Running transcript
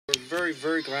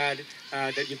very, very glad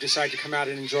that you've decided to come out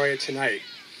and enjoy it tonight.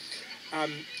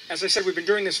 As I said, we've been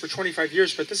doing this for 25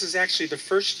 years, but this is actually the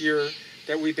first year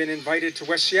that we've been invited to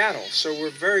West Seattle. So we're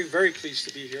very, very pleased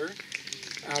to be here.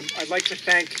 I'd like to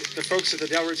thank the folks at the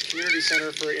Delridge Community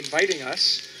Center for inviting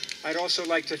us. I'd also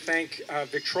like to thank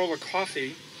Victrola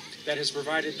Coffee that has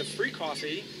provided the free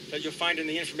coffee that you'll find in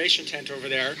the information tent over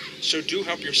there, so do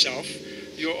help yourself.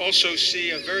 You'll also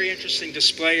see a very interesting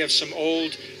display of some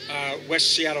old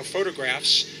West Seattle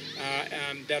photographs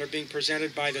that are being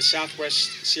presented by the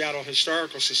Southwest Seattle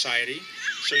Historical Society,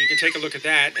 so you can take a look at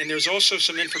that. And there's also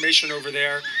some information over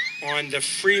there on the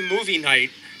free movie night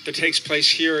that takes place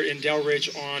here in Delridge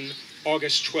on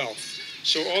August 12th.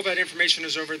 So all that information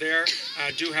is over there.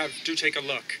 Do take a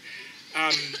look.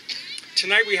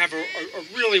 Tonight we have a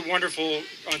really wonderful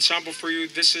ensemble for you.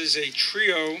 This is a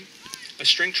trio, a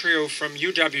string trio from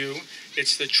UW.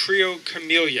 It's the trio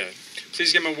Camellia.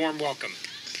 Please give them a warm welcome.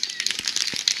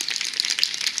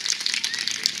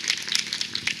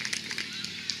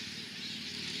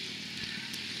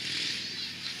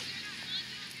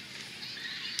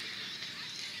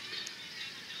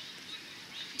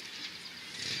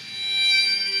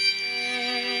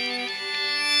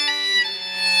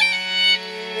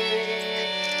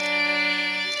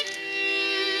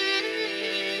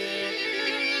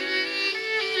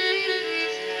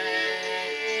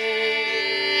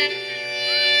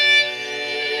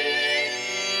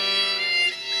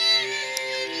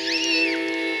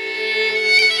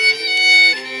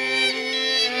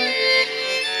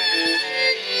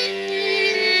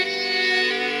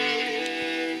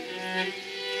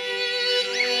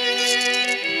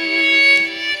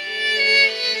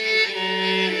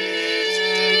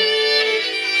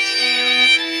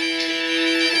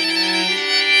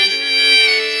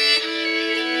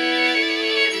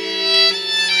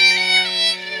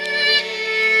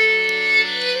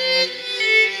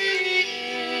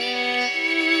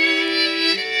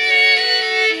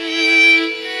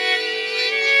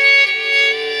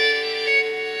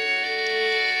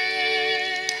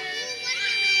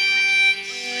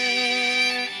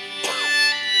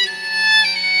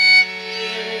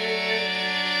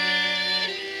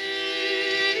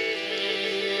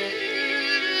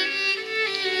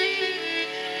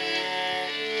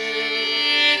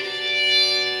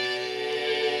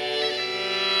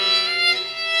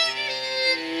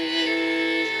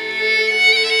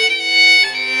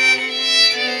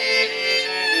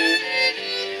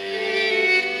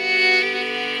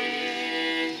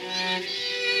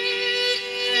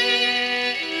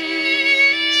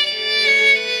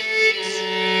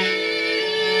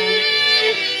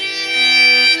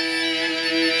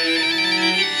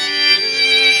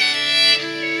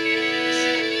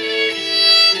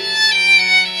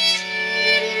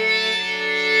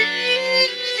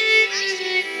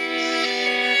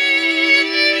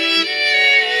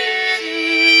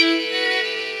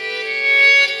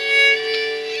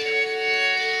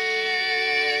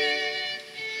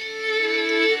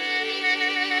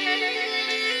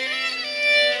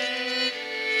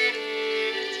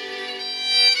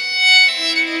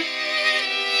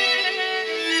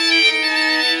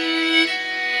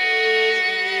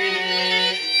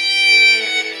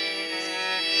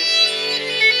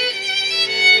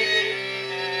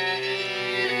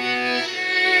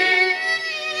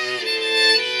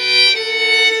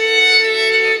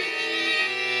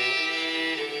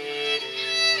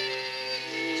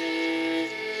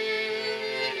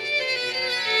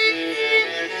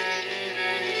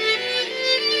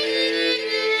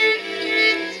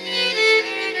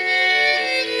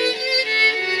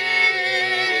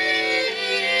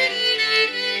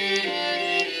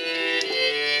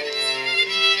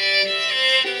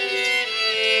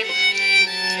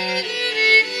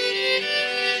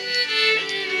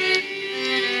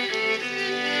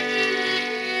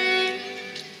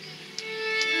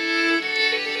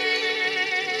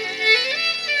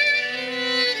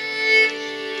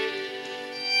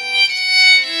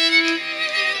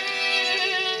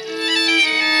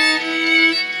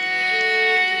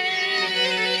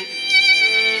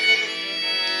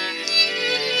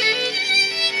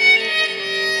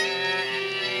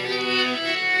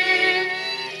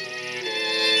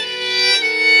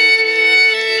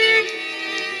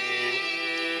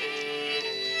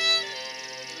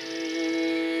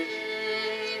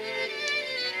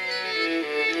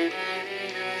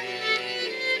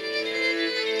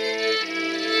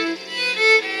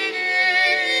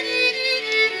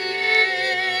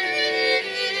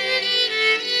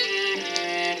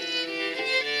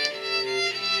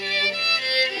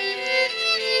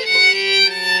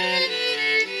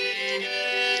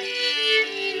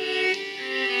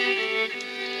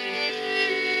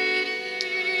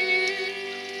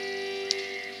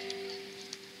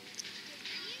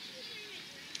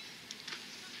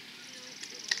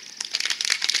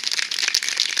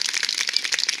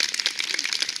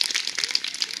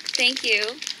 Thank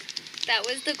you. That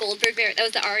was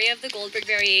the aria of the Goldberg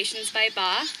Variations by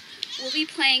Bach. We'll be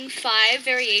playing 5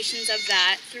 variations of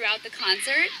that throughout the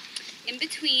concert. In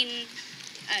between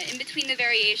the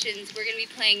variations, we're going to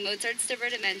be playing Mozart's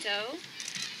Divertimento,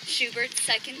 Schubert's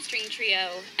second string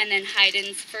trio, and then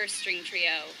Haydn's first string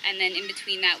trio. And then in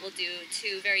between that, we'll do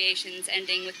 2 variations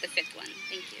ending with the 5th one.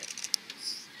 Thank you.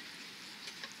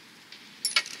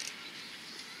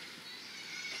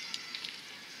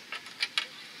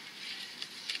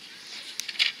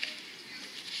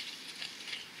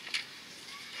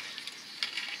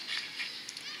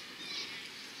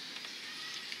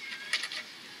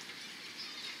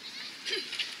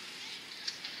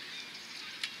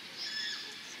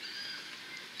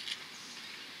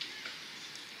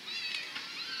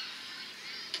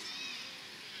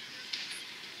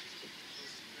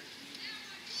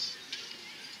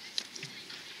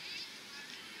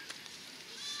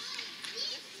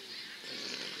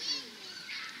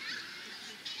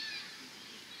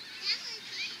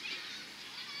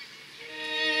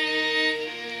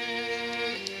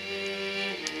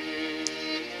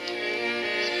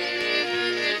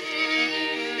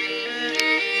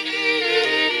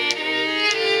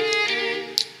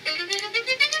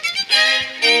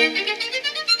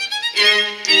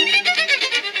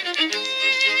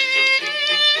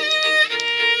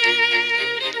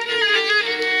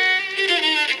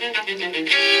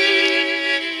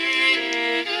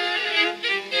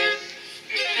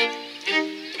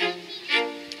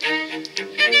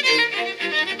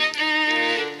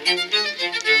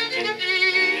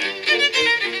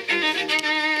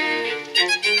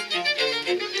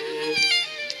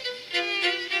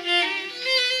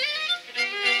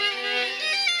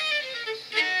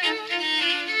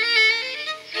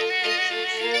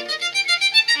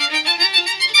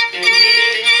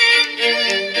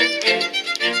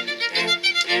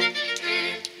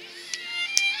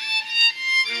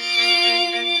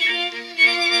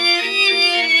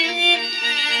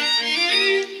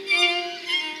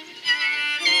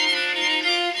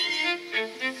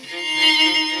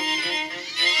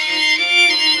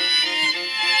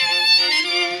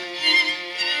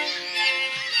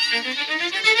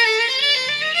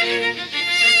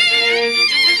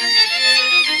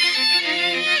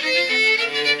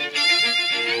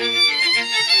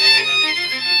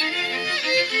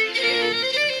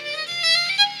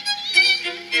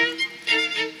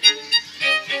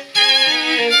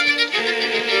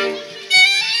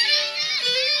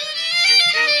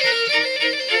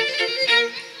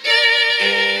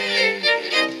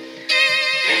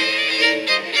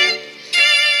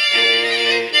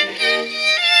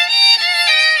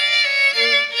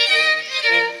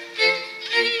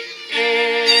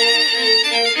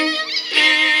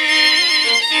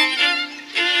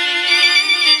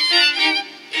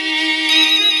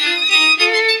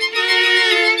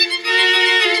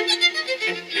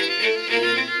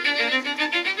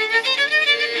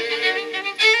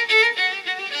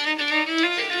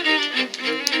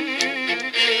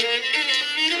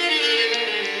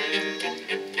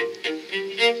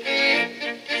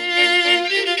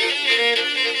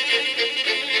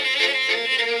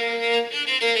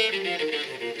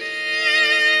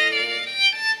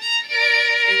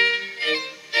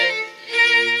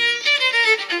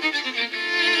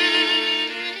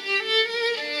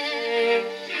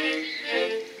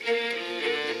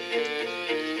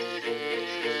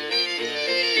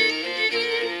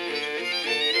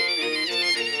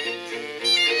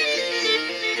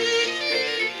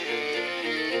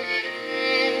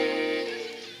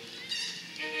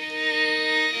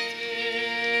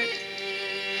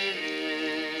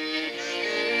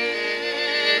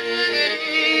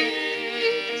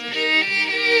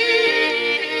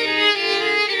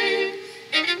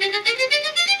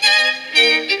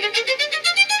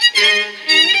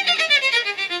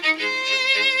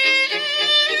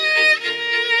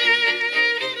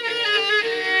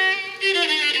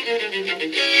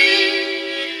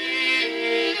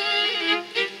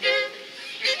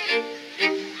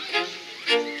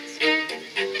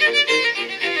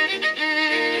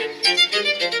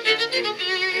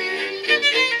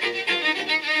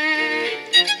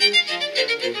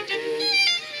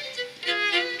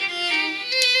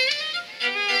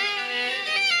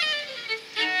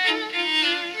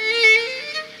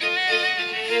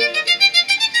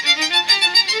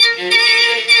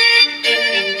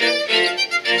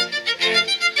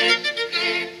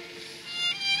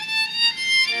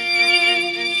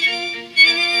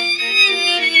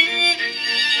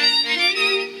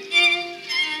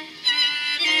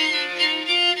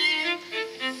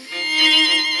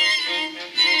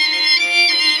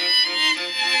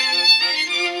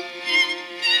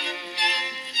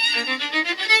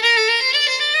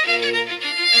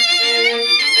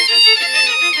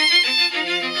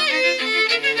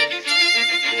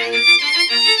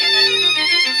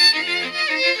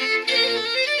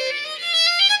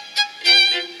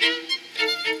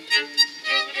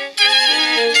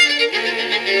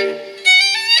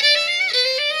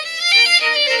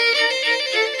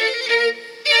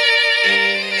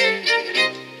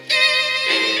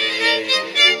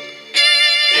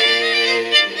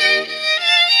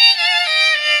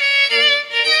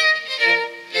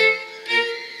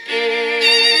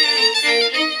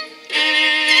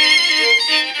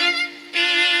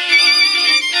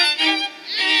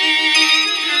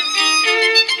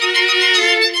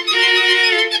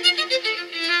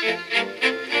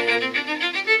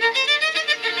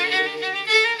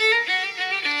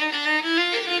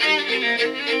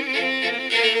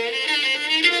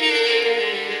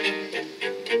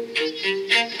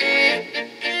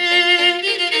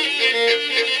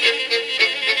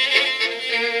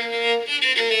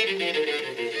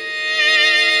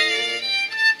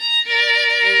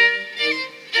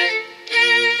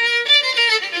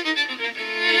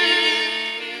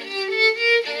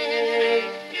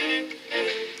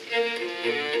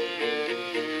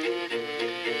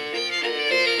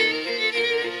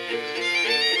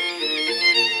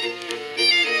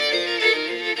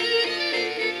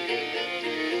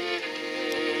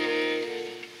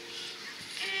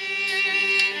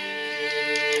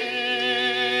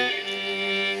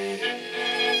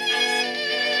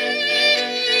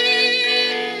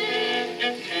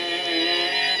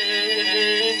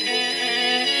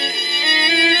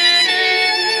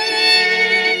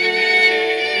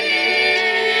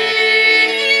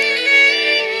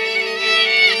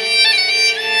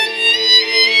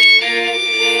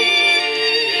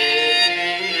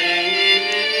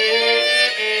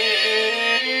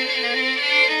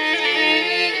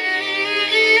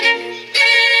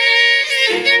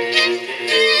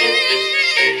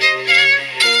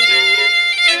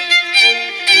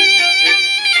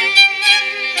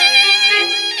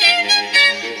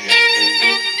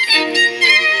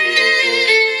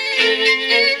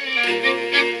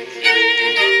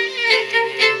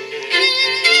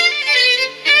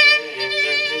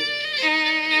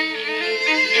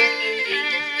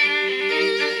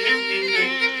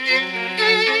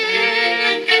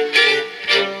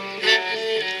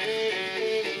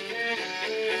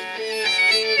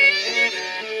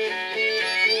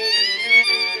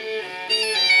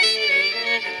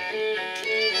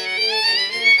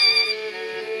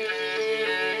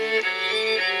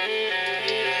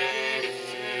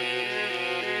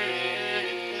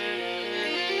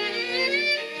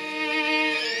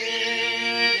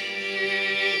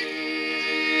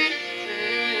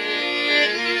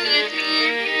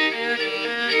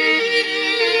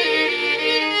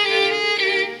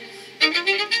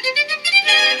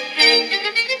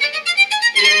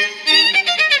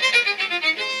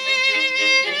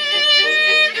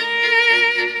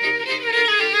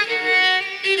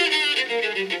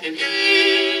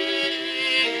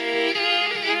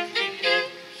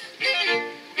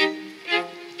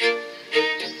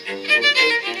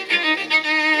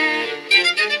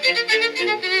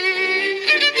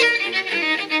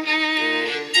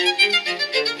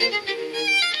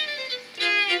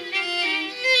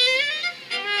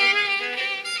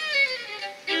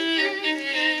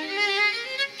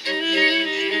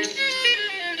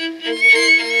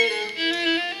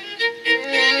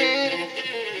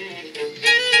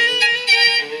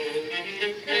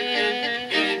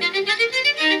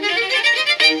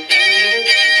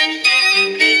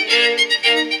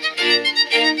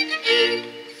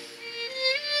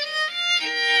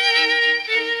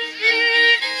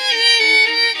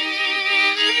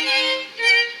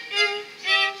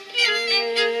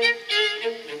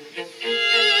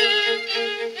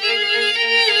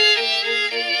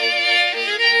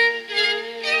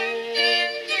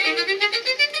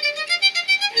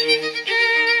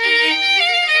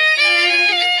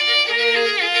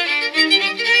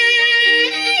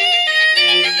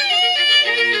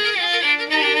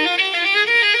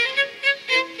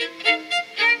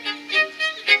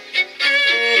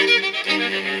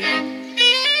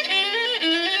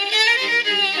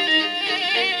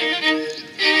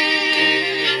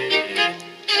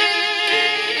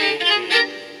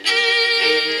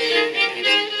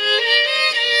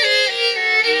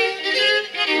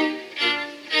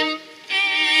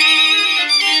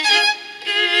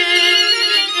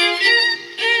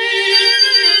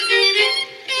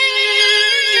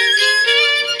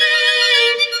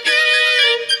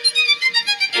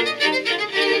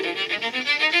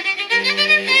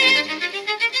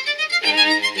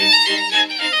 Thank you.